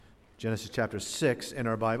Genesis chapter 6 in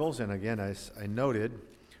our Bibles. And again, as I noted,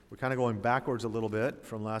 we're kind of going backwards a little bit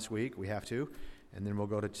from last week. We have to. And then we'll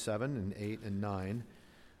go to 7 and 8 and 9.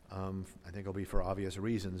 I think it'll be for obvious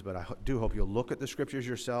reasons, but I do hope you'll look at the Scriptures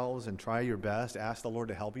yourselves and try your best. Ask the Lord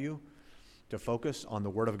to help you to focus on the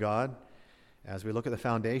Word of God as we look at the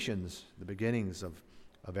foundations, the beginnings of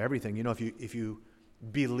everything. You know, if you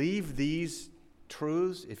believe these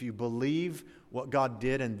truths, if you believe what God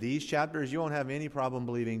did in these chapters, you won't have any problem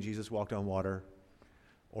believing Jesus walked on water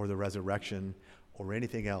or the resurrection or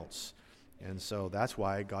anything else. And so that's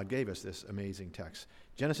why God gave us this amazing text.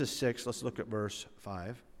 Genesis 6, let's look at verse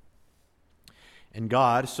 5. And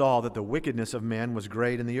God saw that the wickedness of man was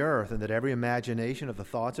great in the earth, and that every imagination of the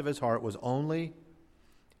thoughts of his heart was only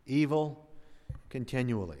evil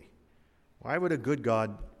continually. Why would a good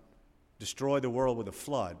God destroy the world with a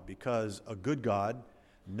flood? Because a good God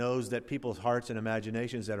knows that people's hearts and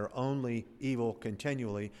imaginations that are only evil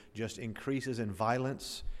continually just increases in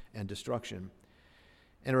violence and destruction.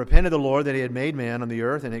 And it repented the Lord that he had made man on the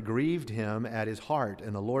earth, and it grieved him at his heart.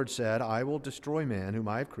 And the Lord said, I will destroy man whom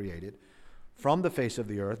I have created from the face of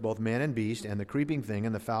the earth, both man and beast, and the creeping thing,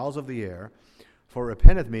 and the fowls of the air, for it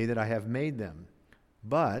repenteth me that I have made them.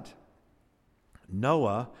 But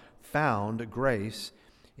Noah found grace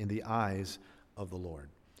in the eyes of the Lord.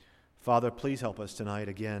 Father, please help us tonight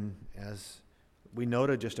again. As we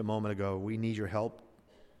noted just a moment ago, we need your help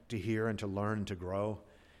to hear and to learn and to grow,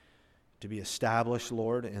 to be established,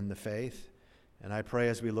 Lord, in the faith. And I pray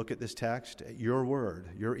as we look at this text, your word,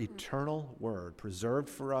 your eternal word, preserved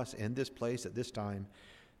for us in this place at this time,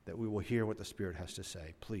 that we will hear what the Spirit has to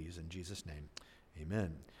say. Please, in Jesus' name,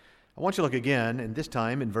 amen. I want you to look again, and this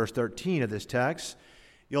time in verse 13 of this text.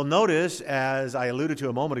 You'll notice, as I alluded to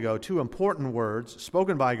a moment ago, two important words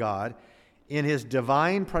spoken by God in his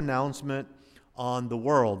divine pronouncement on the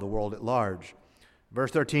world at large. Verse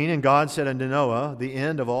 13, and God said unto Noah, the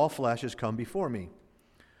end of all flesh is come before me.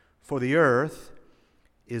 For the earth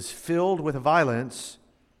is filled with violence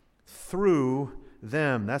through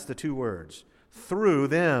them. That's the two words. Through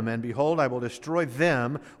them. And behold, I will destroy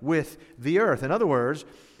them with the earth. In other words,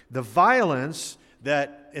 the violence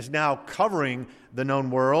that is now covering the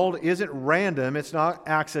known world isn't random. It's not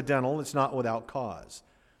accidental. It's not without cause.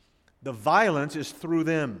 The violence is through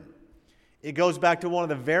them. It goes back to one of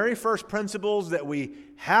the very first principles that we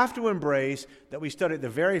have to embrace, that we studied the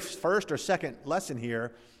very first or second lesson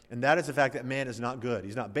here, and that is the fact that man is not good.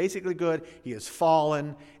 He's not basically good. He is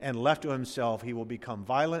fallen, and left to himself, he will become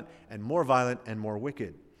violent and more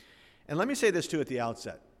wicked. And let me say this too at the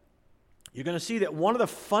outset. You're going to see that one of the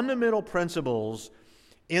fundamental principles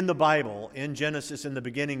in the Bible, in Genesis, in the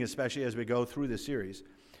beginning, especially as we go through this series,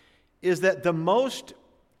 is that the most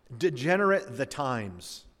degenerate the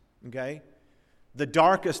times, okay? The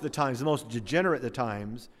darkest the times, the most degenerate the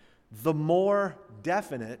times, the more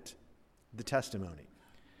definite the testimony.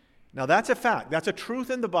 Now that's a fact. That's a truth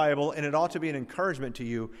in the Bible, and it ought to be an encouragement to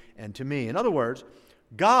you and to me. In other words,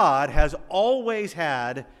 God has always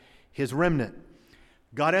had his remnant.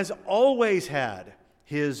 God has always had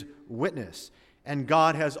his witness. And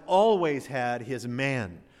God has always had his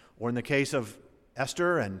man. Or in the case of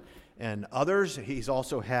Esther and others, he's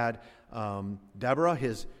also had Deborah,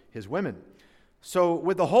 his women. So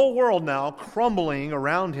with the whole world now crumbling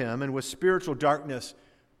around him, and with spiritual darkness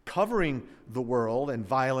covering the world, and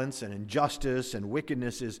violence and injustice and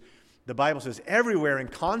wickedness is, the Bible says, everywhere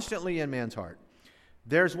and constantly in man's heart,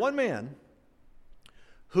 there's one man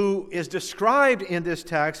who is described in this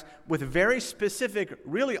text with very specific,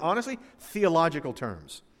 really honestly, theological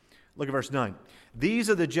terms. Look at verse 9. These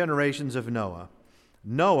are the generations of Noah.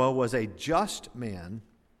 Noah was a just man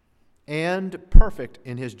and perfect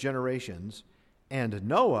in his generations, and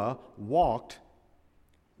Noah walked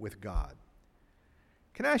with God.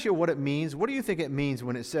 Can I ask you what it means? What do you think it means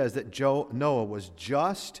when it says that Noah was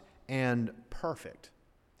just and perfect?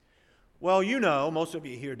 Well, you know, most of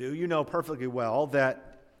you here do, you know perfectly well that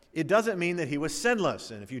it doesn't mean that he was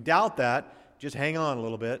sinless. And if you doubt that, just hang on a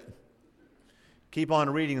little bit. Keep on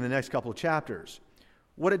reading in the next couple of chapters.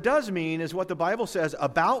 What it does mean is what the Bible says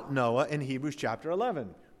about Noah in Hebrews chapter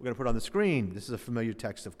 11. We're going to put it on the screen. This is a familiar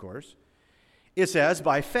text, of course. It says,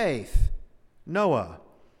 by faith, Noah,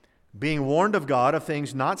 being warned of God of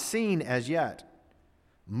things not seen as yet,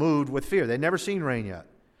 moved with fear. They'd never seen rain yet.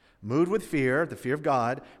 Moved with fear, the fear of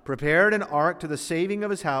God, prepared an ark to the saving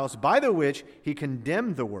of his house, by the which he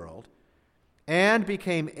condemned the world, and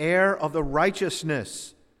became heir of the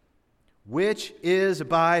righteousness, which is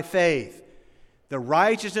by faith. The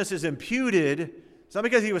righteousness is imputed. It's not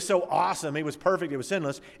because he was so awesome, he was perfect, he was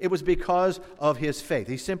sinless. It was because of his faith.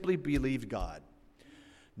 He simply believed God.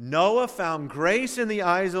 Noah found grace in the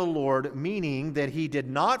eyes of the Lord, meaning that he did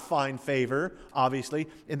not find favor, obviously,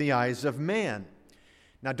 in the eyes of man.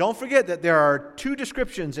 Now, don't forget that there are two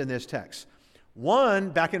descriptions in this text. One,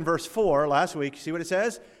 back in verse 4 last week, see what it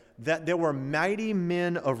says? That there were mighty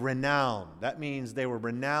men of renown. That means they were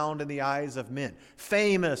renowned in the eyes of men,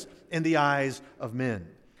 famous in the eyes of men.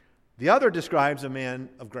 The other describes a man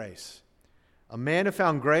of grace. A man who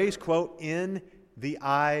found grace, quote, in the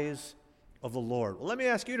eyes of the Lord. Well, let me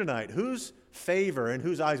ask you tonight, whose favor and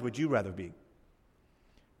whose eyes would you rather be?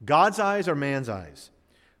 God's eyes or man's eyes?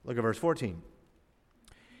 Look at verse 14.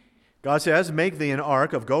 God says, make thee an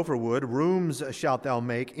ark of gopher wood. Rooms shalt thou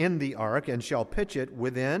make in the ark, and shall pitch it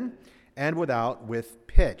within and without with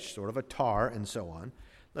pitch, sort of a tar, and so on.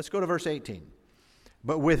 Let's go to verse 18.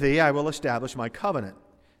 But with thee I will establish my covenant,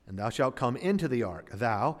 and thou shalt come into the ark,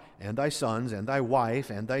 thou and thy sons and thy wife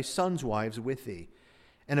and thy sons' wives with thee.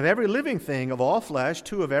 And of every living thing of all flesh,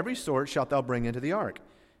 2 of every sort shalt thou bring into the ark,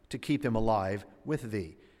 to keep them alive with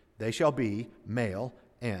thee. They shall be male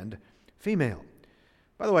and female.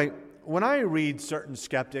 By the way, when I read certain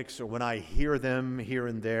skeptics, or when I hear them here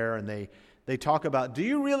and there, and they talk about, do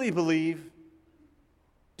you really believe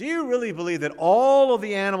that all of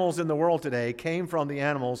the animals in the world today came from the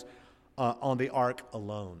animals on the ark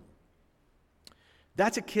alone?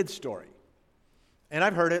 That's a kid's story. And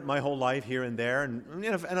I've heard it my whole life here and there, and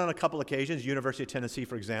on a couple occasions, University of Tennessee,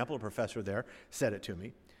 for example, a professor there said it to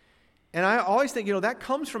me. And I always think, that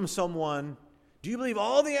comes from someone. Do you believe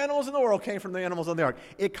all the animals in the world came from the animals on the ark?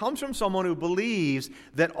 It comes from someone who believes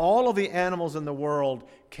that all of the animals in the world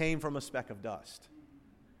came from a speck of dust.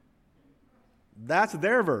 That's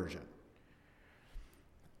their version.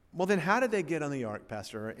 Well, then how did they get on the ark,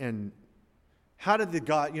 Pastor? And how did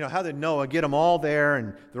how did Noah get them all there,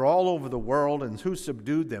 and they're all over the world, and who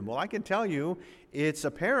subdued them? Well, I can tell you, it's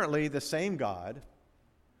apparently the same God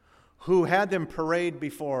who had them parade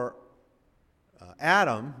before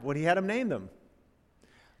Adam when he had him name them.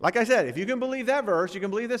 Like I said, if you can believe that verse, you can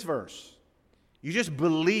believe this verse. You just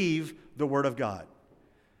believe the Word of God.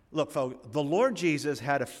 Look, folks, the Lord Jesus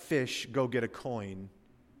had a fish go get a coin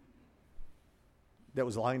that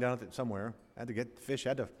was lying down somewhere. The fish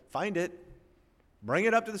had to find it, bring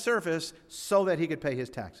it up to the surface so that he could pay his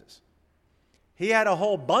taxes. He had a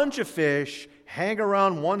whole bunch of fish hang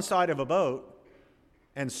around one side of a boat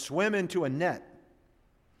and swim into a net.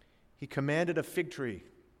 He commanded a fig tree,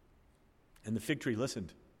 and the fig tree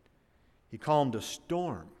listened. He calmed a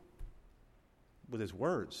storm with his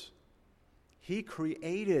words. He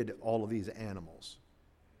created all of these animals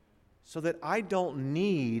so that I don't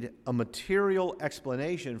need a material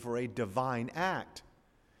explanation for a divine act.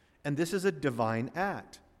 And this is a divine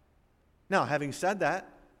act. Now, having said that,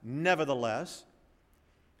 nevertheless,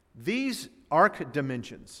 these ark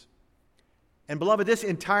dimensions, and beloved, this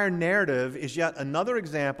entire narrative is yet another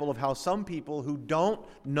example of how some people who don't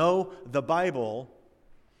know the Bible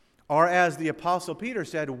are, as the Apostle Peter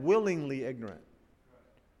said, willingly ignorant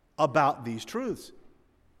about these truths.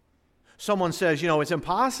 Someone says, it's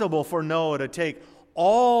impossible for Noah to take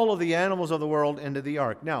all of the animals of the world into the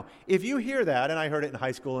ark. Now, if you hear that, and I heard it in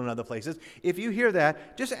high school and other places, if you hear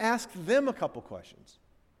that, just ask them a couple questions.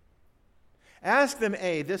 Ask them,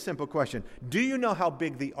 this simple question. Do you know how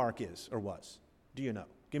big the ark is or was? Do you know?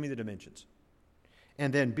 Give me the dimensions.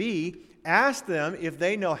 And then B, ask them if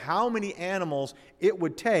they know how many animals it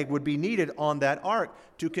would be needed on that ark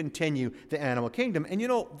to continue the animal kingdom. And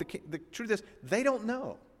the truth is, they don't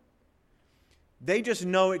know. They just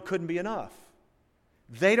know it couldn't be enough.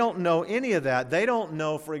 They don't know any of that. They don't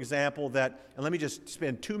know, for example, that, and let me just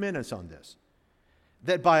spend 2 minutes on this,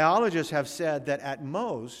 that biologists have said that at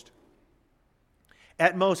most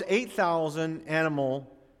 8,000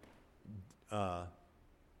 animal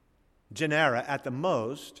genera at the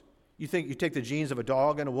most. You think you take the genes of a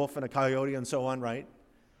dog and a wolf and a coyote and so on, right?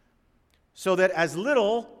 So that as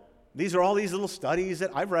little, these are all these little studies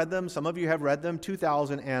that I've read them, some of you have read them,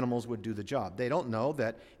 2,000 animals would do the job. They don't know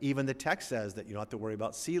that even the text says that you don't have to worry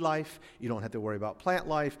about sea life, you don't have to worry about plant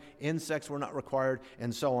life, insects were not required,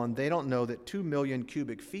 and so on. They don't know that 2 million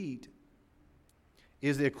cubic feet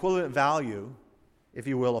is the equivalent value, if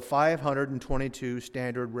you will, of 522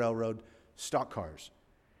 standard railroad stock cars.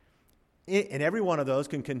 And every one of those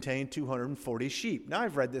can contain 240 sheep. Now,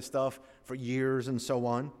 I've read this stuff for years and so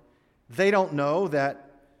on. They don't know that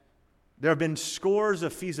there have been scores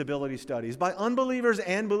of feasibility studies by unbelievers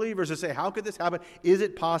and believers to say, how could this happen? Is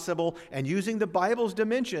it possible? And using the Bible's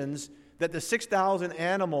dimensions, that the 6,000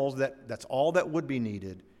 animals, that's all that would be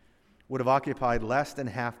needed, would have occupied less than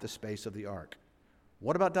half the space of the ark.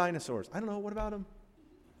 What about dinosaurs? I don't know. What about them?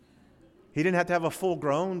 He didn't have to have a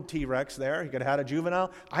full-grown T-Rex there. He could have had a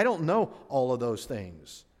juvenile. I don't know all of those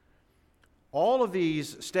things. All of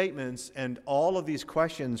these statements and all of these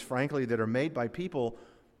questions, frankly, that are made by people,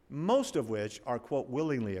 most of which are, quote,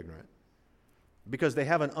 willingly ignorant, because they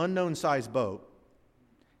have an unknown size boat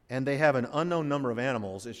and they have an unknown number of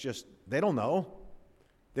animals. It's just, they don't know.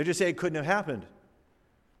 They just say it couldn't have happened.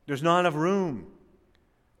 There's not enough room.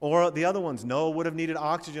 Or the other ones, Noah would have needed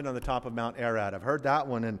oxygen on the top of Mount Ararat. I've heard that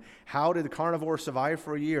one. And how did the carnivores survive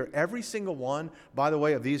for a year? Every single one, by the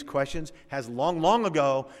way, of these questions has long, long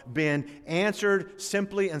ago been answered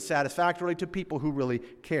simply and satisfactorily to people who really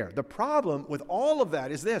care. The problem with all of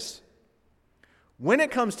that is this. When it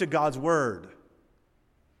comes to God's Word,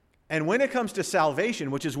 and when it comes to salvation,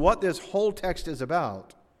 which is what this whole text is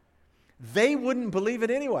about, they wouldn't believe it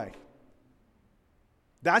anyway.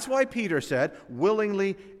 That's why Peter said,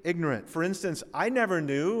 willingly ignorant. For instance, I never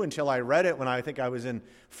knew until I read it when I think I was in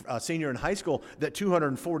senior in high school that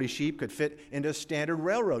 240 sheep could fit into a standard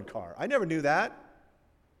railroad car. I never knew that.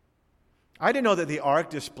 I didn't know that the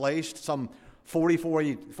ark displaced some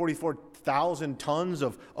 44,000 tons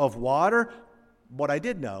of water. What I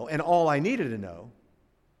did know, and all I needed to know,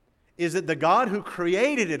 is that the God who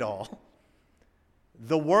created it all,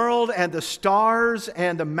 the world and the stars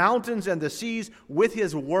and the mountains and the seas with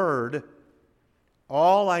His Word,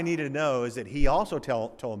 all I needed to know is that He also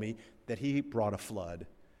told me that He brought a flood.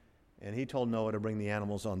 And He told Noah to bring the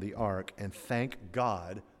animals on the ark. And thank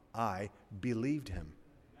God I believed Him.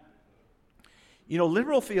 You know,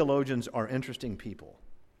 liberal theologians are interesting people.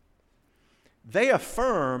 They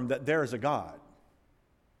affirm that there is a God.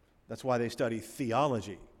 That's why they study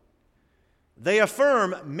theology. They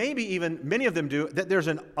affirm, maybe even many of them do, that there's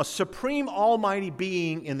a supreme almighty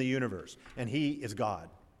being in the universe, and He is God.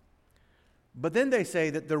 But then they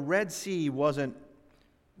say that the Red Sea wasn't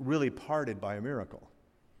really parted by a miracle.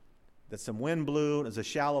 That some wind blew, and it was a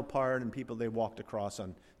shallow part, and they walked across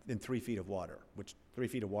in 3 feet of water, which 3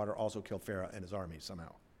 feet of water also killed Pharaoh and his army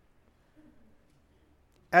somehow.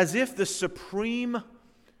 As if the supreme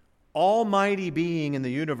almighty being in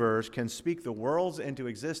the universe can speak the worlds into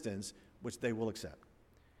existence, which they will accept.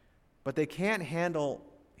 But he can't handle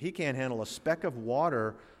a speck of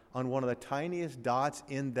water on one of the tiniest dots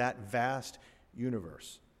in that vast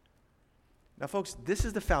universe. Now, folks, this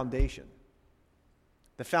is the foundation.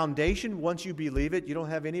 The foundation, once you believe it, you don't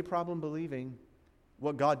have any problem believing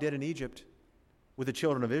what God did in Egypt with the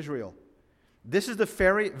children of Israel. This is the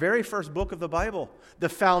very first book of the Bible, the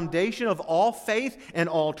foundation of all faith and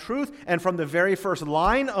all truth. And from the very first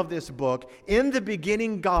line of this book, in the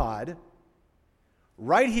beginning, God,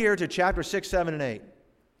 right here to chapter 6, 7, and 8,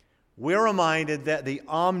 we're reminded that the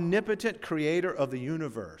omnipotent creator of the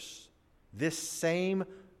universe, this same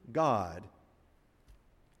God,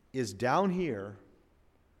 is down here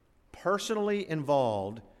personally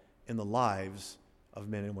involved in the lives of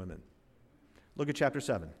men and women. Look at chapter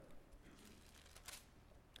 7.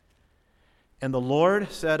 And the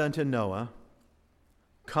Lord said unto Noah,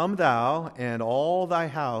 Come thou and all thy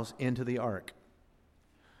house into the ark.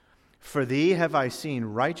 For thee have I seen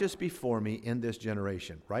righteous before me in this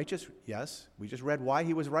generation. Righteous, yes. We just read why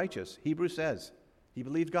he was righteous. Hebrews says he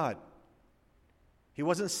believed God. He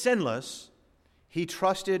wasn't sinless. He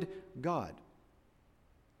trusted God.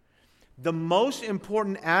 The most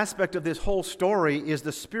important aspect of this whole story is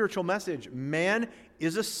the spiritual message. Man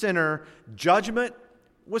is a sinner. Judgment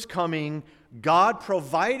was coming. God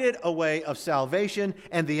provided a way of salvation,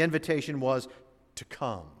 and the invitation was to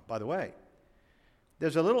come. By the way,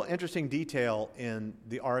 there's a little interesting detail in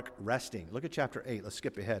the ark resting. Look at chapter 8. Let's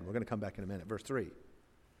skip ahead. We're going to come back in a minute. Verse 3.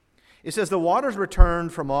 It says, The waters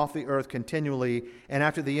returned from off the earth continually, and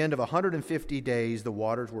after the end of 150 days, the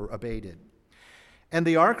waters were abated. And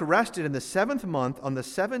the ark rested in the 7th month on the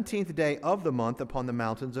 17th day of the month upon the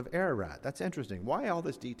mountains of Ararat. That's interesting. Why all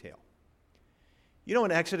this detail? You know,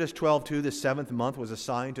 in Exodus 12:2, the 7th month was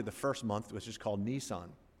assigned to the first month, which is called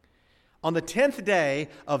Nisan. On the 10th day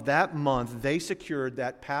of that month, they secured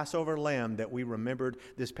that Passover lamb that we remembered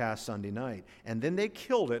this past Sunday night. And then they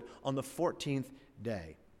killed it on the 14th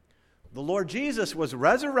day. The Lord Jesus was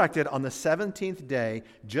resurrected on the 17th day,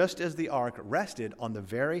 just as the ark rested on the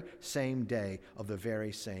very same day of the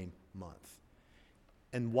very same month.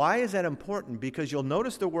 And why is that important? Because you'll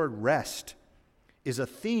notice the word rest is a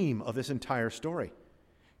theme of this entire story.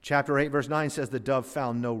 Chapter 8, verse 9 says, The dove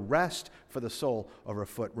found no rest for the sole of her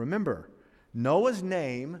foot. Remember, Noah's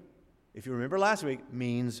name, if you remember last week,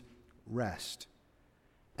 means rest.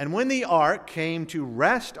 And when the ark came to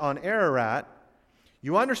rest on Ararat,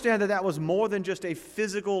 You understand that that was more than just a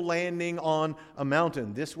physical landing on a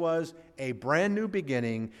mountain. This was a brand new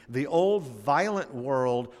beginning. The old violent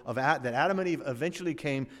world that Adam and Eve eventually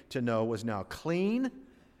came to know was now clean.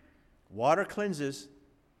 Water cleanses,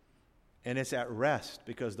 and it's at rest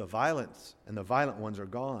because the violence and the violent ones are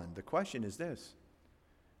gone. The question is this: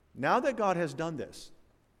 now that God has done this,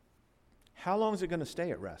 how long is it going to stay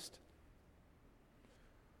at rest?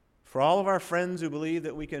 For all of our friends who believe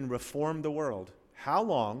that we can reform the world, how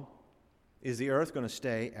long is the earth going to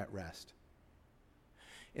stay at rest?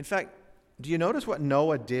 In fact, do you notice what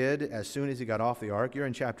Noah did as soon as he got off the ark? You're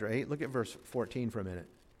in chapter 8. Look at verse 14 for a minute.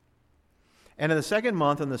 And in the 2nd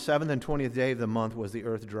month, on the 7th and 20th day of the month, was the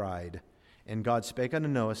earth dried. And God spake unto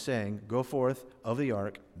Noah, saying, Go forth of the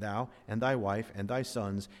ark, thou and thy wife and thy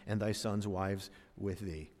sons wives with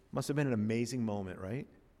thee. Must have been an amazing moment, right?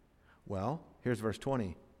 Well, here's verse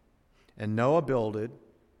 20. And Noah builded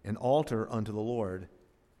an altar unto the Lord,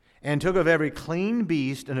 and took of every clean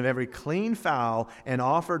beast and of every clean fowl, and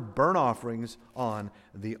offered burnt offerings on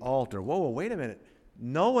the altar. Whoa, wait a minute.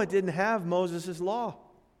 Noah didn't have Moses' law.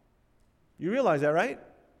 You realize that, right?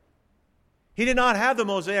 He did not have the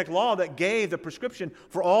Mosaic law that gave the prescription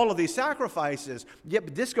for all of these sacrifices.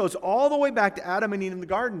 Yet this goes all the way back to Adam and Eve in the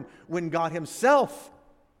garden, when God himself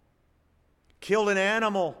killed an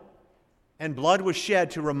animal and blood was shed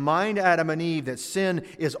to remind Adam and Eve that sin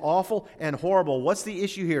is awful and horrible. What's the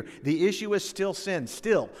issue here? The issue is still sin.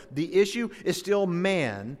 Still, the issue is still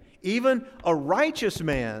man, even a righteous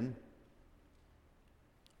man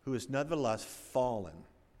who is nevertheless fallen.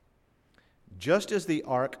 Just as the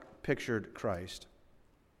ark pictured Christ,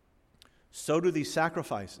 so do these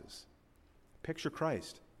sacrifices picture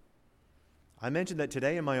Christ. I mentioned that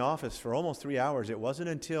today in my office for almost 3 hours. It wasn't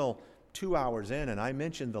until 2 hours in, and I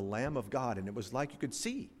mentioned the Lamb of God, and it was like you could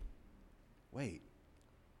see. Wait.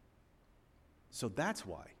 So that's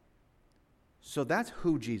why. So that's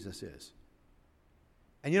who Jesus is.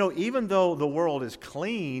 And even though the world is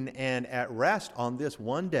clean and at rest on this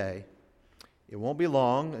one day, it won't be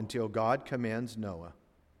long until God commands Noah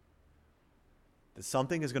that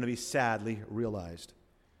something is going to be sadly realized.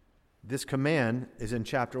 This command is in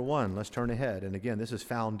chapter 1. Let's turn ahead. And again, this is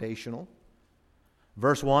foundational.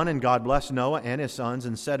 Verse 1, And God blessed Noah and his sons,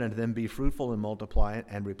 and said unto them, Be fruitful and multiply,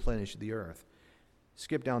 and replenish the earth.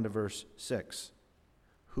 Skip down to verse 6.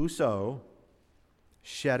 Whoso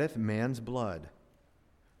sheddeth man's blood,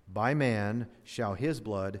 by man shall his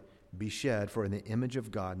blood be shed, for in the image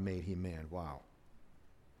of God made he man. Wow.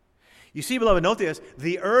 You see, beloved, note this.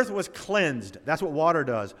 The earth was cleansed. That's what water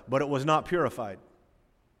does, but it was not purified.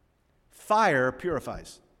 Fire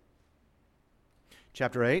purifies.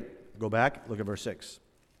 Chapter 8, go back, look at verse 6.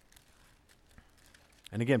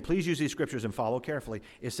 And again, please use these scriptures and follow carefully.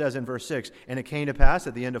 It says in verse 6, And it came to pass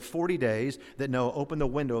at the end of 40 days that Noah opened the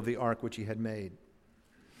window of the ark which he had made.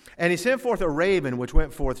 And he sent forth a raven which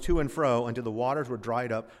went forth to and fro until the waters were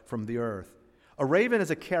dried up from the earth. A raven is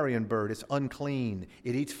a carrion bird. It's unclean.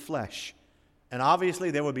 It eats flesh. And obviously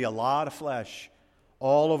there would be a lot of flesh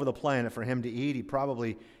all over the planet for him to eat. He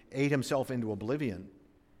probably ate himself into oblivion.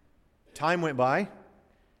 Time went by,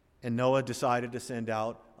 and Noah decided to send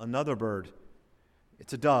out another bird.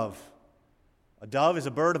 It's a dove. A dove is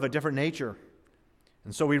a bird of a different nature.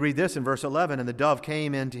 And so we read this in verse 11, And the dove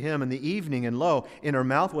came in to him in the evening, and lo, in her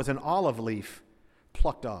mouth was an olive leaf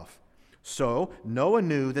plucked off. So Noah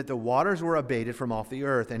knew that the waters were abated from off the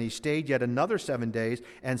earth, and he stayed yet another 7 days,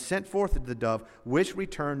 and sent forth the dove, which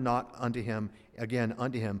returned not unto him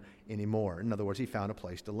anymore. In other words, he found a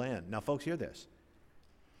place to land. Now, folks, hear this.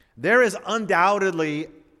 There is undoubtedly,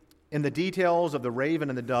 in the details of the raven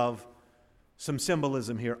and the dove, some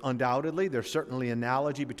symbolism here. Undoubtedly, there's certainly an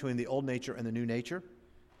analogy between the old nature and the new nature.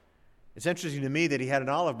 It's interesting to me that he had an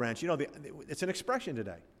olive branch. It's an expression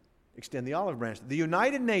today. Extend the olive branch. The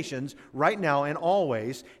United Nations, right now and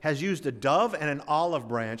always, has used a dove and an olive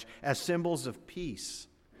branch as symbols of peace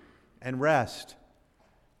and rest,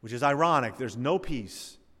 which is ironic. There's no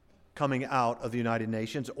peace coming out of the United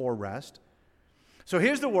Nations or rest. So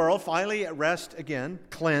here's the world finally at rest again,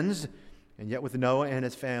 cleansed, and yet with Noah and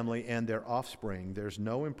his family and their offspring, there's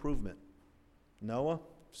no improvement. Noah,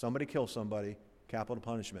 somebody kill somebody, capital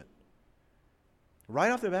punishment. Right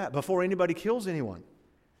off the bat, before anybody kills anyone.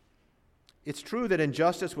 It's true that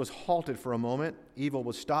injustice was halted for a moment, evil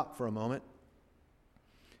was stopped for a moment,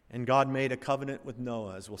 and God made a covenant with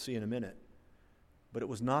Noah, as we'll see in a minute. But it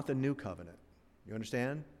was not the new covenant. You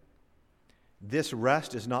understand? This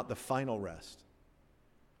rest is not the final rest.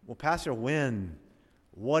 Well, Pastor, when?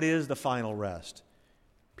 What is the final rest?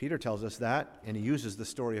 Peter tells us that, and he uses the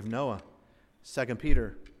story of Noah. 2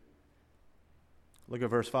 Peter, look at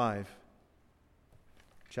verse 5.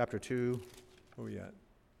 chapter 2, where are we at?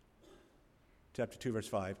 Chapter 2, verse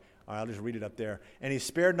 5. All right, I'll just read it up there. And he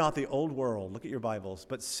spared not the old world, look at your Bibles,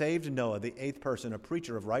 but saved Noah, the eighth person, a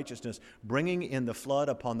preacher of righteousness, bringing in the flood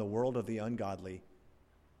upon the world of the ungodly.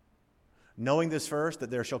 Knowing this first, that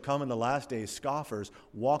there shall come in the last days scoffers,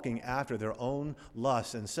 walking after their own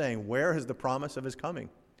lusts, and saying, where is the promise of his coming?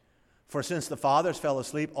 For since the fathers fell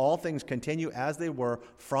asleep, all things continue as they were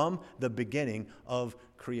from the beginning of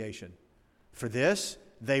creation. For this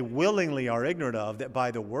they willingly are ignorant of, that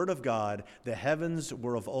by the word of God the heavens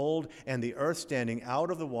were of old, and the earth standing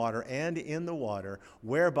out of the water and in the water,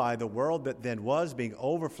 whereby the world that then was, being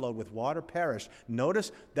overflowed with water, perished.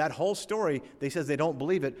 Notice that whole story, they says they don't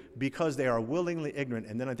believe it because they are willingly ignorant.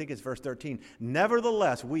 And then I think it's verse 13.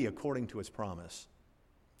 Nevertheless, we, according to his promise,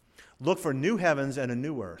 look for new heavens and a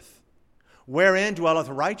new earth, wherein dwelleth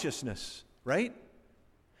righteousness. Right?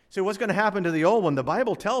 So what's going to happen to the old one? The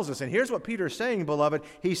Bible tells us, and here's what Peter's saying, beloved.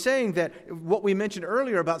 He's saying that what we mentioned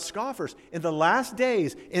earlier about scoffers, in the last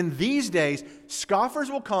days, in these days,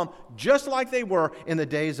 scoffers will come just like they were in the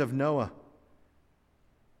days of Noah.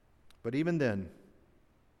 But even then,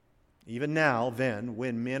 even now, then,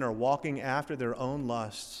 when men are walking after their own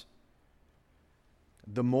lusts,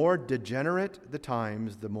 the more degenerate the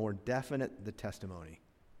times, the more definite the testimony.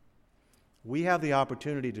 We have the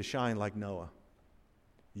opportunity to shine like Noah.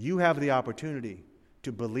 You have the opportunity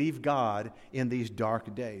to believe God in these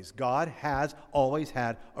dark days. God has always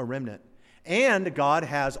had a remnant, and God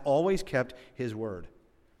has always kept his word.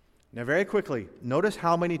 Now, very quickly, notice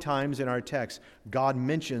how many times in our text God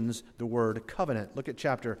mentions the word covenant. Look at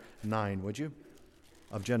chapter 9, would you,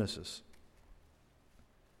 of Genesis.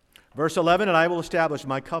 Verse 11, and I will establish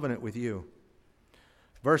my covenant with you.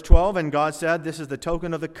 Verse 12, and God said, this is the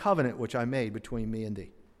token of the covenant which I made between me and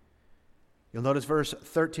thee. You'll notice verse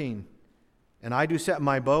 13. And I do set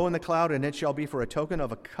my bow in the cloud, and it shall be for a token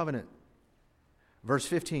of a covenant. Verse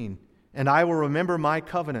 15. And I will remember my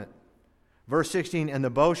covenant. Verse 16. And the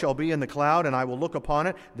bow shall be in the cloud, and I will look upon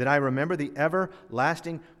it, that I remember the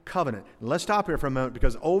everlasting covenant. And let's stop here for a moment,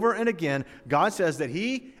 because over and again, God says that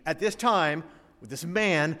he, at this time, with this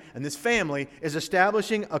man and this family, is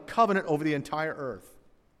establishing a covenant over the entire earth.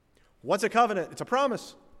 What's a covenant? It's a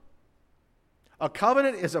promise. A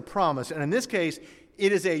covenant is a promise, and in this case,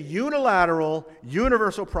 it is a unilateral,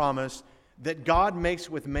 universal promise that God makes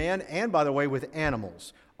with man and, by the way, with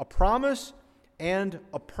animals. A promise and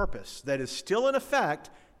a purpose that is still in effect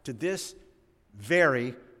to this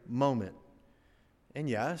very moment. And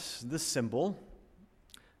yes, the symbol,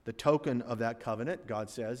 the token of that covenant, God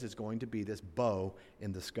says, is going to be this bow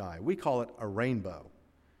in the sky. We call it a rainbow.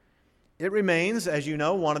 It remains, as you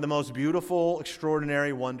know, one of the most beautiful,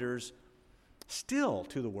 extraordinary wonders still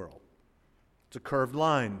to the world. It's a curved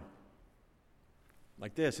line.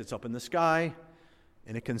 Like this, it's up in the sky,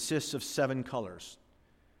 and it consists of 7 colors.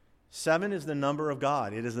 7 is the number of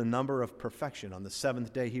God. It is the number of perfection. On the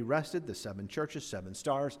 7th day he rested, the 7 churches, 7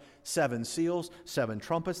 stars, 7 seals, 7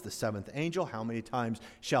 trumpets, the 7th angel. How many times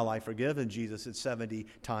shall I forgive? And Jesus said 70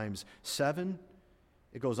 times 7.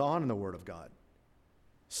 It goes on in the Word of God.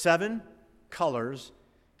 7 colors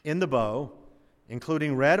in the bow,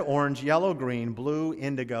 including red, orange, yellow, green, blue,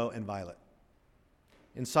 indigo, and violet.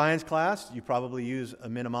 In science class, you probably use a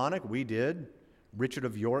mnemonic. We did. Richard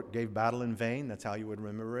of York gave battle in vain. That's how you would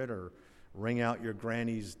remember it. Or wring out your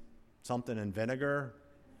granny's something in vinegar,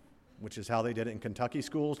 which is how they did it in Kentucky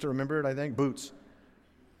schools to remember it, I think. Boots.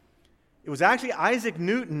 It was actually Isaac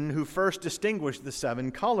Newton who first distinguished the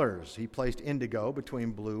 7 colors. He placed indigo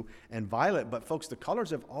between blue and violet. But folks, the colors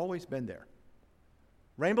have always been there.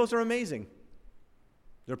 Rainbows are amazing.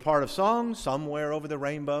 They're part of songs, Somewhere Over the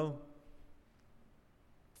Rainbow.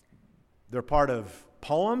 They're part of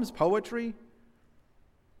poems, poetry.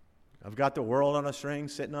 I've got the world on a string,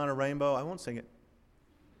 sitting on a rainbow. I won't sing it.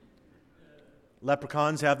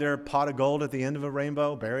 Leprechauns have their pot of gold at the end of a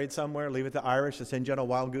rainbow, buried somewhere. Leave it to Irish to send you on a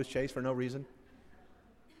wild goose chase for no reason.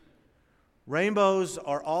 Rainbows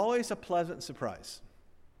are always a pleasant surprise.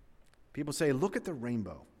 People say, look at the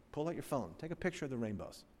rainbow. Pull out your phone. Take a picture of the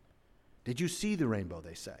rainbows. Did you see the rainbow,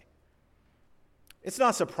 they say. It's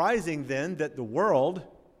not surprising then that the world,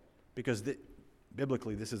 because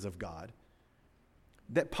biblically this is of God,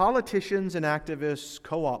 that politicians and activists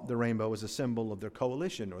co-opt the rainbow as a symbol of their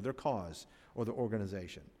coalition or their cause or their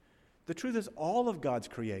organization. The truth is, all of God's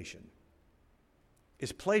creation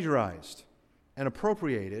is plagiarized and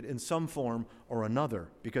appropriated in some form or another,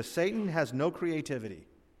 because Satan has no creativity.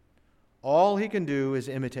 All he can do is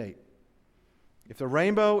imitate. If the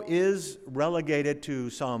rainbow is relegated to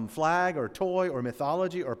some flag or toy or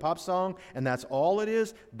mythology or pop song, and that's all it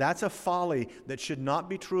is, that's a folly that should not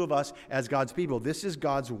be true of us as God's people. This is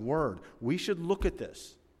God's word. We should look at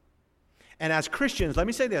this. And as Christians, let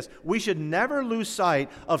me say this, we should never lose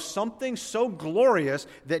sight of something so glorious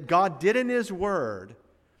that God did in His word,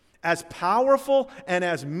 as powerful and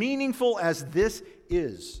as meaningful as this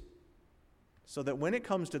is, so that when it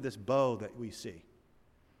comes to this bow that we see,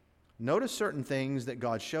 notice certain things that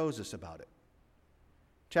God shows us about it.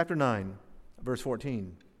 Chapter 9, verse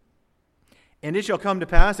 14. And it shall come to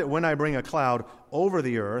pass that when I bring a cloud over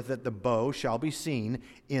the earth, that the bow shall be seen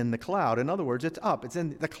in the cloud. In other words, it's up. It's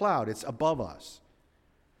in the cloud. It's above us.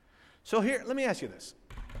 So here, let me ask you this.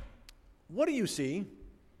 What do you see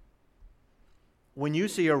when you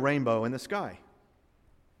see a rainbow in the sky?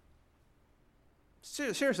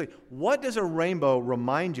 Seriously, what does a rainbow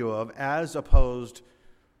remind you of as opposed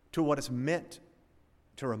to what it's meant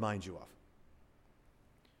to remind you of?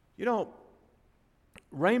 You know,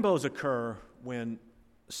 rainbows occur when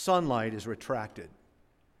sunlight is retracted.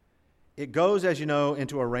 It goes, as you know,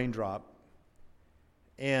 into a raindrop,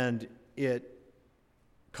 and it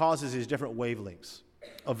causes these different wavelengths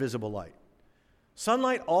of visible light.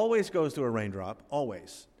 Sunlight always goes through a raindrop,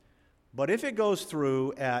 always. But if it goes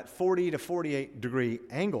through at 40 to 48 degree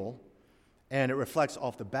angle, and it reflects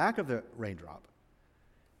off the back of the raindrop,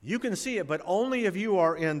 you can see it, but only if you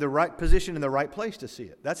are in the right position, in the right place to see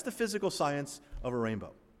it. That's the physical science of a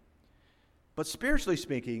rainbow. But spiritually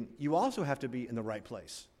speaking, you also have to be in the right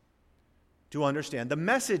place to understand the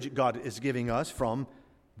message God is giving us from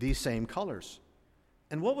these same colors.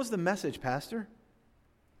 And what was the message, Pastor,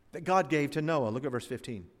 that God gave to Noah? Look at verse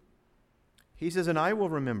 15. He says, and I will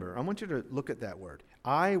remember. I want you to look at that word.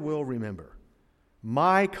 I will remember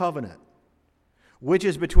my covenant, which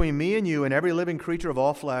is between me and you and every living creature of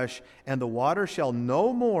all flesh, and the water shall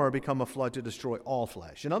no more become a flood to destroy all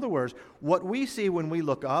flesh. In other words, what we see when we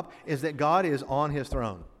look up is that God is on His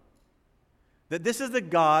throne. That this is the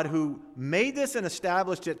God who made this and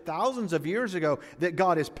established it thousands of years ago, that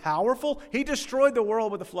God is powerful. He destroyed the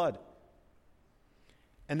world with a flood.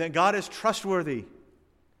 And that God is trustworthy,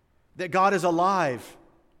 that God is alive,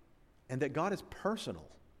 and that God is personal.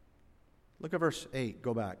 Look at verse 8,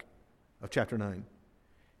 go back, of chapter 9.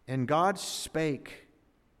 And God spake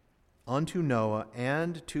unto Noah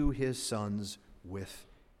and to his sons with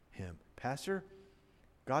him. Pastor,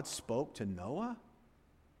 God spoke to Noah?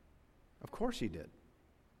 Of course He did.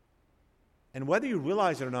 And whether you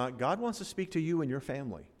realize it or not, God wants to speak to you and your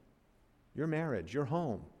family, your marriage, your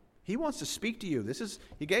home. He wants to speak to you.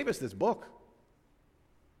 He gave us this book.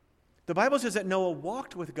 The Bible says that Noah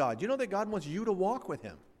walked with God. You know that God wants you to walk with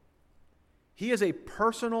Him. He is a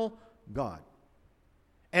personal God.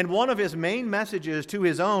 And one of His main messages to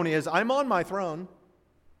His own is, I'm on my throne.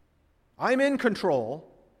 I'm in control.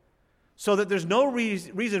 So that there's no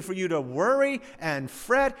reason for you to worry and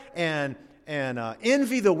fret and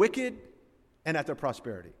envy the wicked and at their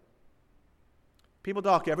prosperity. People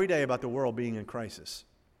talk every day about the world being in crisis.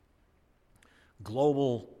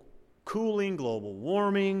 Global cooling, global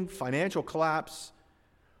warming, financial collapse,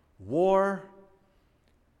 war,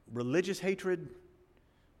 religious hatred,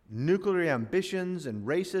 nuclear ambitions and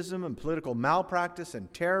racism and political malpractice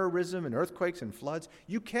and terrorism and earthquakes and floods.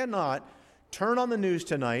 You cannot turn on the news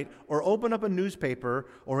tonight or open up a newspaper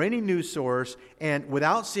or any news source and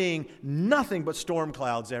without seeing nothing but storm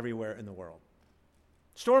clouds everywhere in the world.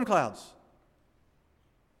 Storm clouds.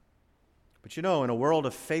 But you know, in a world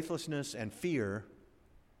of faithlessness and fear,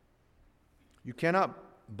 you cannot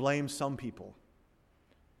blame some people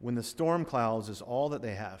when the storm clouds is all that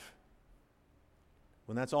they have.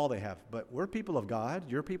 When that's all they have. But we're people of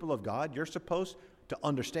God. You're people of God. You're supposed to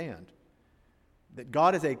understand that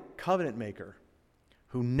God is a covenant maker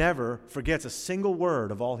who never forgets a single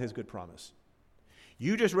word of all His good promise.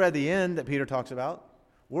 You just read the end that Peter talks about.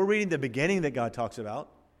 We're reading the beginning that God talks about.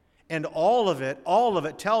 And all of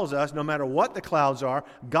it tells us, no matter what the clouds are,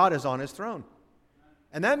 God is on His throne.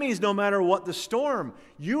 And that means no matter what the storm,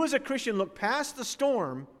 you as a Christian look past the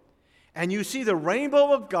storm and you see the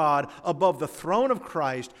rainbow of God above the throne of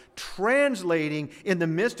Christ, translating in the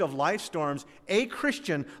midst of life storms a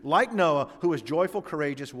Christian like Noah who is joyful,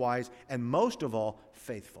 courageous, wise, and most of all,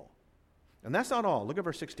 faithful. And that's not all. Look at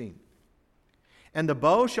verse 16. And the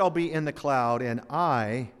bow shall be in the cloud, and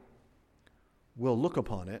I will look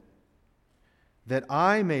upon it, that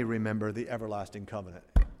I may remember the everlasting covenant.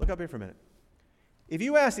 Look up here for a minute. If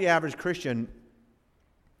you ask the average Christian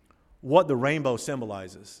what the rainbow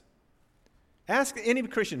symbolizes, Ask any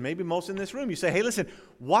Christian, maybe most in this room. You say, hey, listen,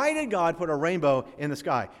 why did God put a rainbow in the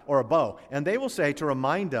sky or a bow? And they will say to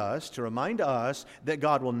remind us that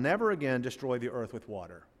God will never again destroy the earth with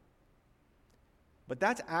water. But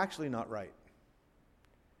that's actually not right.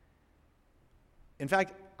 In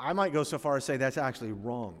fact, I might go so far as to say that's actually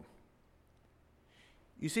wrong.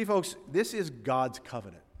 You see, folks, this is God's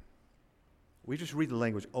covenant. We just read the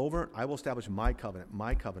language over. I will establish my covenant,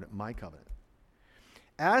 my covenant, my covenant.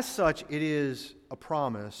 As such, it is a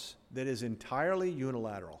promise that is entirely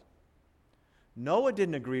unilateral. Noah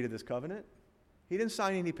didn't agree to this covenant. He didn't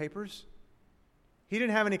sign any papers. He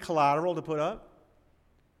didn't have any collateral to put up.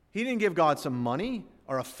 He didn't give God some money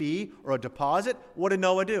or a fee or a deposit. What did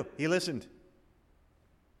Noah do? He listened.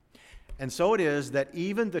 And so it is that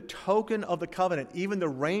even the token of the covenant, even the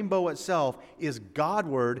rainbow itself, is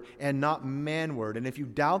Godward and not manward. And if you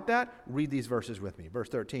doubt that, read these verses with me. Verse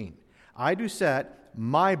 13. I do set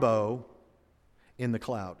my bow in the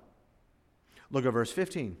cloud. Look at verse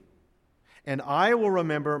 15. And I will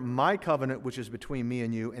remember my covenant which is between me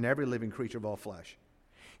and you and every living creature of all flesh.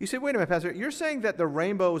 You say, wait a minute, Pastor, you're saying that the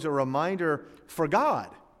rainbow is a reminder for God.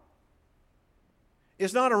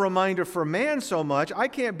 It's not a reminder for man so much. I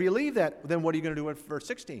can't believe that. Then what are you going to do with verse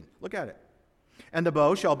 16? Look at it. And the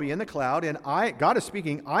bow shall be in the cloud, and God is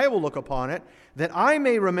speaking, I will look upon it, that I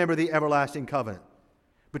may remember the everlasting covenant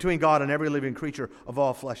between God and every living creature of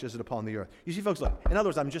all flesh is it upon the earth. You see, folks, look, in other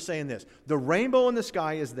words, I'm just saying this. The rainbow in the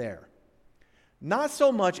sky is there. Not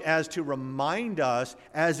so much as to remind us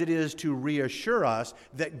as it is to reassure us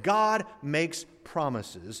that God makes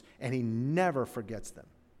promises and he never forgets them.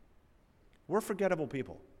 We're forgettable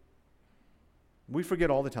people. We forget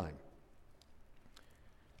all the time.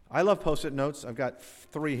 I love Post-it notes. I've got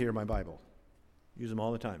 3 here in my Bible. Use them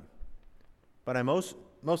all the time. But I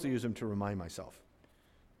mostly use them to remind myself.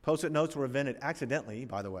 Post-it notes were invented accidentally,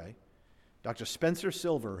 by the way. Dr. Spencer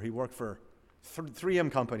Silver, he worked for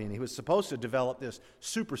 3M Company, and he was supposed to develop this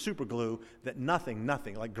super glue that nothing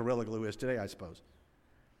like Gorilla Glue is today, I suppose.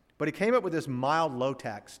 But he came up with this mild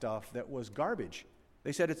low-tax stuff that was garbage.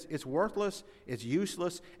 They said it's worthless, it's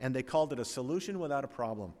useless, and they called it a solution without a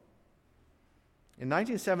problem. In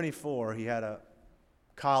 1974, he had a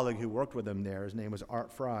colleague who worked with him there. His name was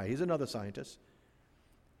Art Fry. He's another scientist.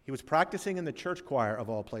 He was practicing in the church choir, of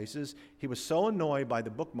all places. He was so annoyed by the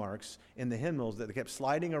bookmarks in the hymnals that they kept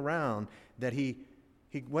sliding around that he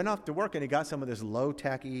went off to work and he got some of this low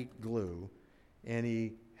tacky glue, and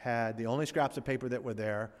he had the only scraps of paper that were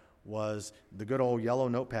there was the good old yellow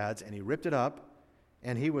notepads, and he ripped it up,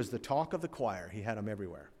 and he was the talk of the choir. He had them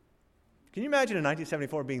everywhere. Can you imagine in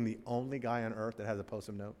 1974 being the only guy on earth that has a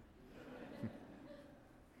Post-it note?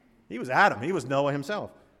 He was Adam. He was Noah himself.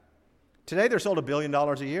 Today, they're sold $1 billion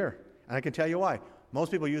a year, and I can tell you why.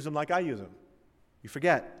 Most people use them like I use them. You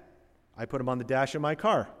forget. I put them on the dash of my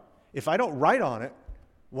car. If I don't write on it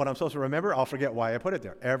what I'm supposed to remember, I'll forget why I put it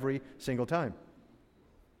there every single time.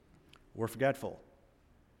 We're forgetful.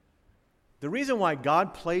 The reason why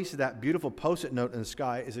God placed that beautiful Post-it note in the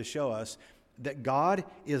sky is to show us that God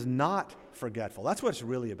is not forgetful. That's what it's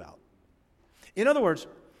really about. In other words,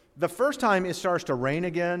 the first time it starts to rain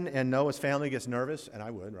again and Noah's family gets nervous, and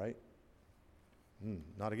I would, right?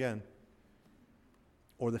 Not again.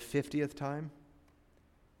 Or the 50th time?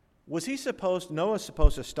 Was Noah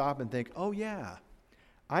supposed to stop and think, oh yeah,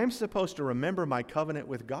 I'm supposed to remember my covenant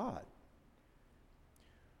with God?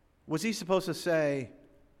 Was he supposed to say,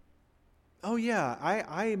 oh yeah,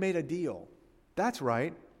 I made a deal. That's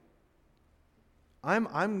right.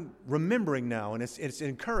 I'm remembering now, and it's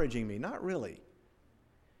encouraging me. Not really.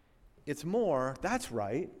 It's more, that's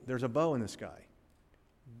right, there's a bow in the sky.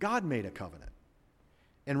 God made a covenant.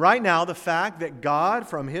 And right now, the fact that God,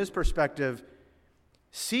 from his perspective,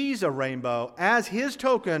 sees a rainbow as his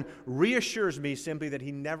token reassures me simply that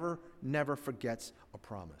he never forgets a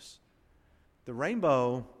promise. The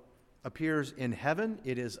rainbow appears in heaven.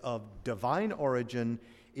 It is of divine origin.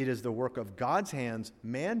 It is the work of God's hands.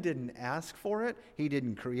 Man didn't ask for it. He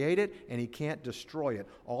didn't create it, and he can't destroy it.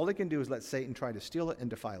 All he can do is let Satan try to steal it and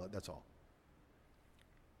defile it. That's all.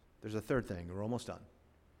 There's a third thing. We're almost done.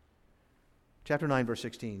 Chapter 9, verse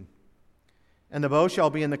 16. And the bow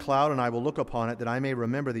shall be in the cloud, and I will look upon it, that I may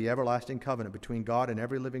remember the everlasting covenant between God and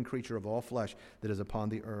every living creature of all flesh that is upon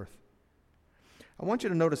the earth. I want you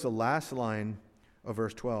to notice the last line of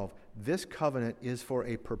verse 12. This covenant is for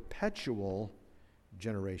a perpetual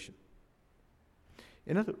generation.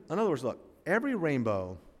 In other words, look, every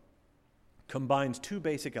rainbow combines 2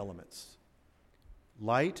 basic elements,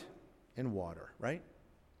 light and water, right?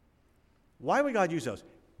 Why would God use those?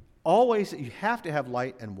 Always, you have to have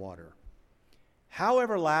light and water. How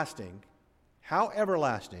everlasting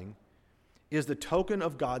is the token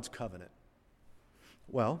of God's covenant?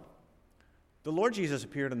 Well, the Lord Jesus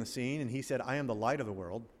appeared on the scene and he said, I am the light of the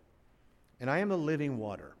world and I am the living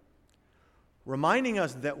water. Reminding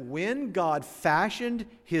us that when God fashioned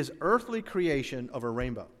his earthly creation of a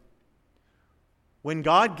rainbow, when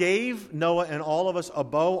God gave Noah and all of us a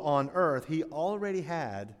bow on earth, he already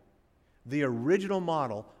had the original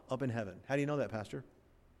model up in heaven. How do you know that, Pastor?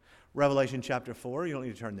 Revelation chapter 4, you don't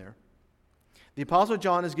need to turn there. The Apostle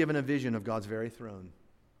John is given a vision of God's very throne.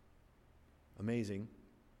 Amazing.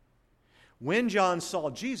 When John saw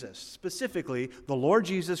Jesus, specifically the Lord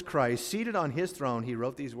Jesus Christ, seated on his throne, he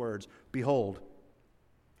wrote these words, Behold,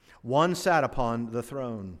 one sat upon the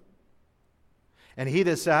throne. And he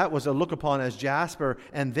that sat was to look upon as jasper,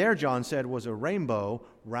 and there, John said, was a rainbow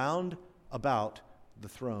round about the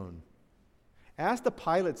throne. Ask the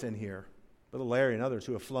pilots in here, Brother Larry and others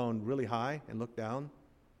who have flown really high and looked down,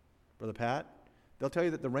 Brother Pat, they'll tell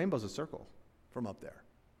you that the rainbow's a circle from up there.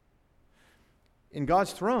 In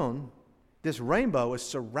God's throne, this rainbow is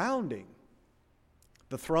surrounding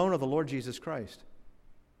the throne of the Lord Jesus Christ.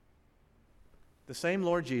 The same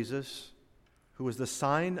Lord Jesus who is the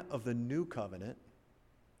sign of the new covenant,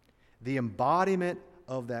 the embodiment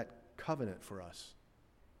of that covenant for us.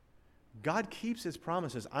 God keeps his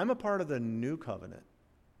promises. I'm a part of the new covenant,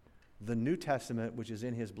 the New Testament, which is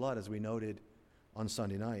in his blood, as we noted on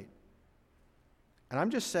Sunday night. And I'm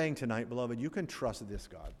just saying tonight, beloved, you can trust this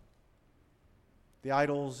God. The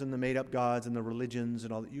idols and the made-up gods and the religions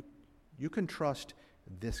and all that, you can trust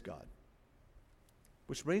this God.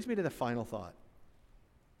 Which brings me to the final thought.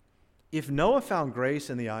 If Noah found grace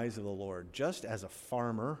in the eyes of the Lord, just as a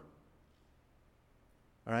farmer,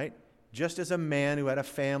 all right, just as a man who had a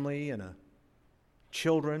family and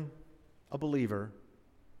children, a believer,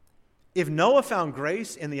 if Noah found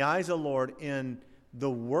grace in the eyes of the Lord in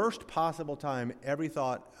the worst possible time, every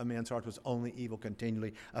thought of man's heart was only evil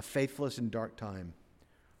continually, a faithless and dark time,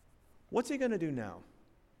 what's he going to do now?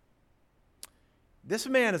 This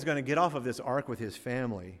man is going to get off of this ark with his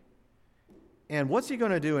family. And what's he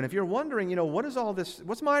going to do? And if you're wondering, what is all this?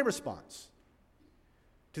 What's my response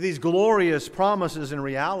to these glorious promises and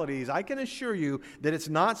realities? I can assure you that it's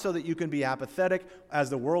not so that you can be apathetic as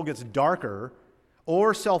the world gets darker,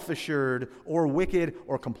 or self-assured, or wicked,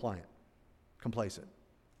 or complacent.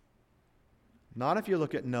 Not if you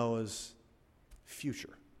look at Noah's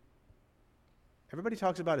future. Everybody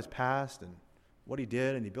talks about his past and what he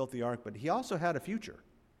did, and he built the ark, but he also had a future.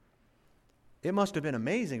 It must have been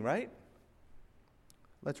amazing, right?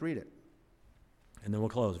 Let's read it. And then we'll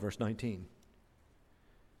close. Verse 19.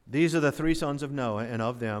 These are the three sons of Noah, and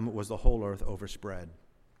of them was the whole earth overspread.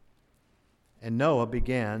 And Noah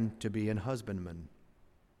began to be an husbandman,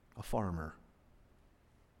 a farmer,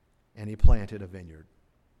 and he planted a vineyard.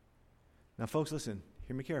 Now, folks, listen.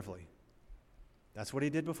 Hear me carefully. That's what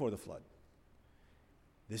he did before the flood.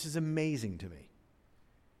 This is amazing to me.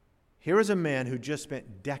 Here is a man who just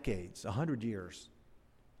spent decades, 100 years.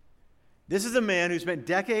 This is a man who spent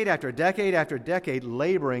decade after decade after decade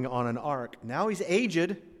laboring on an ark. Now he's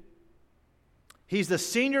aged. He's the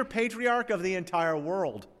senior patriarch of the entire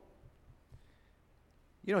world.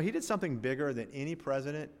 He did something bigger than any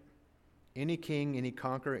president, any king, any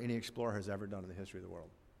conqueror, any explorer has ever done in the history of the world.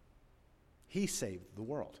 He saved the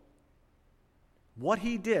world. What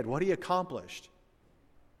he did, what he accomplished,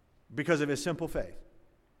 because of his simple faith.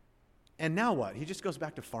 And now what? He just goes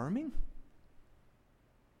back to farming?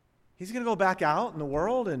 He's going to go back out in the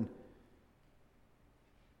world and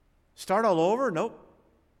start all over? Nope.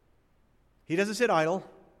 He doesn't sit idle.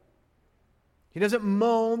 He doesn't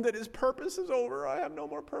moan that his purpose is over. I have no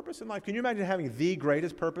more purpose in life. Can you imagine having the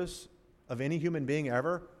greatest purpose of any human being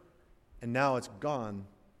ever, and now it's gone?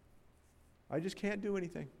 I just can't do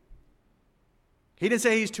anything. He didn't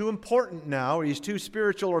say he's too important now, or he's too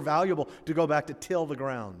spiritual or valuable to go back to till the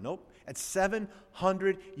ground. Nope. At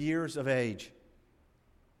 700 years of age,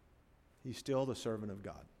 he's still the servant of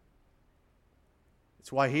God.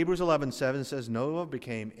 It's why Hebrews 11:7 says Noah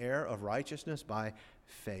became heir of righteousness by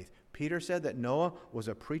faith. Peter said that Noah was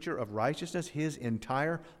a preacher of righteousness his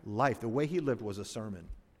entire life. The way he lived was a sermon.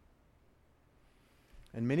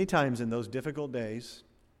 And many times in those difficult days,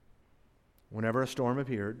 whenever a storm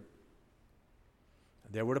appeared,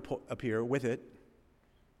 there would appear with it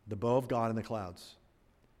the bow of God in the clouds.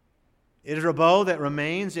 It is a bow that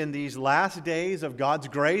remains in these last days of God's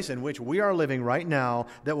grace in which we are living right now,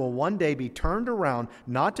 that will one day be turned around,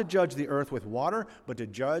 not to judge the earth with water, but to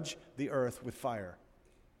judge the earth with fire.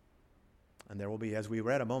 And there will be, as we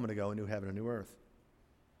read a moment ago, a new heaven and a new earth.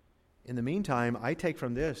 In the meantime, I take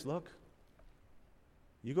from this, look,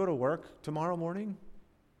 you go to work tomorrow morning,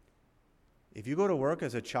 If you go to work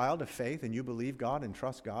as a child of faith and you believe God and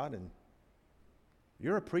trust God, and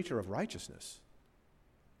you're a preacher of righteousness,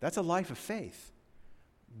 that's a life of faith.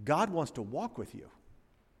 God wants to walk with you.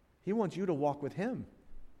 He wants you to walk with Him.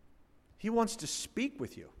 He wants to speak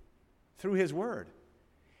with you through His Word.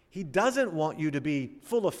 He doesn't want you to be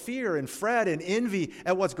full of fear and fret and envy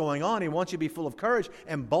at what's going on. He wants you to be full of courage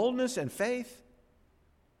and boldness and faith.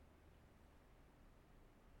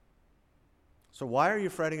 So why are you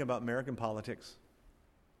fretting about American politics?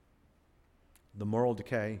 The moral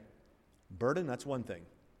decay. Burden, that's one thing.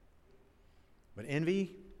 But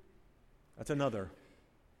envy, that's another.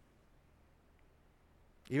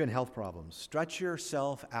 Even health problems. Stretch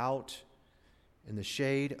yourself out in the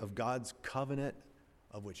shade of God's covenant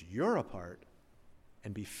of which you're a part,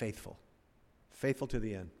 and be faithful. Faithful to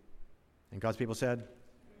the end. And God's people said,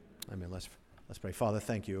 Amen. Let's pray. Father,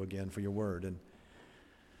 thank you again for your word. And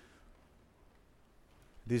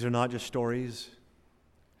these are not just stories.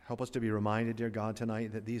 Help us to be reminded, dear God,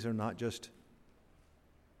 tonight that these are not just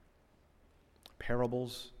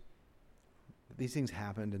parables. These things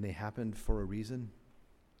happened, and they happened for a reason.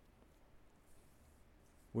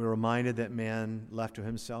 We're reminded that man left to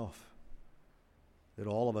himself, that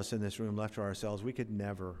all of us in this room left to ourselves, we could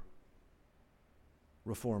never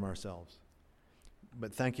reform ourselves.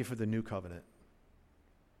 But thank you for the new covenant.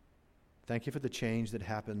 Thank you for the change that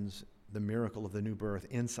happens, the miracle of the new birth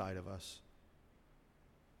inside of us.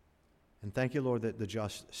 And thank you, Lord, that the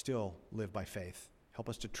just still live by faith. Help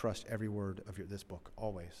us to trust every word of this book,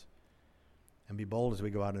 always. And be bold as we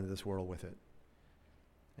go out into this world with it.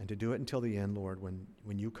 And to do it until the end, Lord,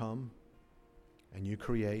 when you come and you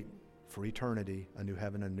create for eternity a new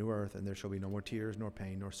heaven and a new earth, and there shall be no more tears, nor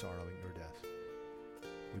pain, nor sorrowing, nor death.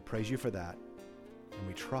 We praise you for that, and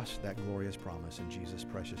we trust that glorious promise in Jesus'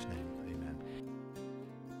 precious name. Amen.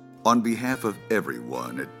 On behalf of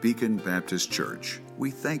everyone at Beacon Baptist Church,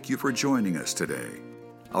 we thank you for joining us today.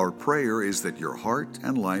 Our prayer is that your heart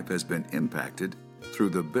and life has been impacted through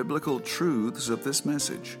the biblical truths of this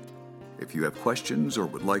message. If you have questions or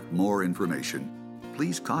would like more information,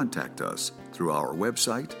 please contact us through our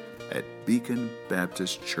website at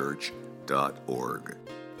beaconbaptistchurch.org.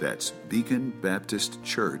 That's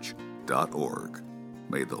beaconbaptistchurch.org.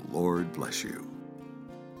 May the Lord bless you.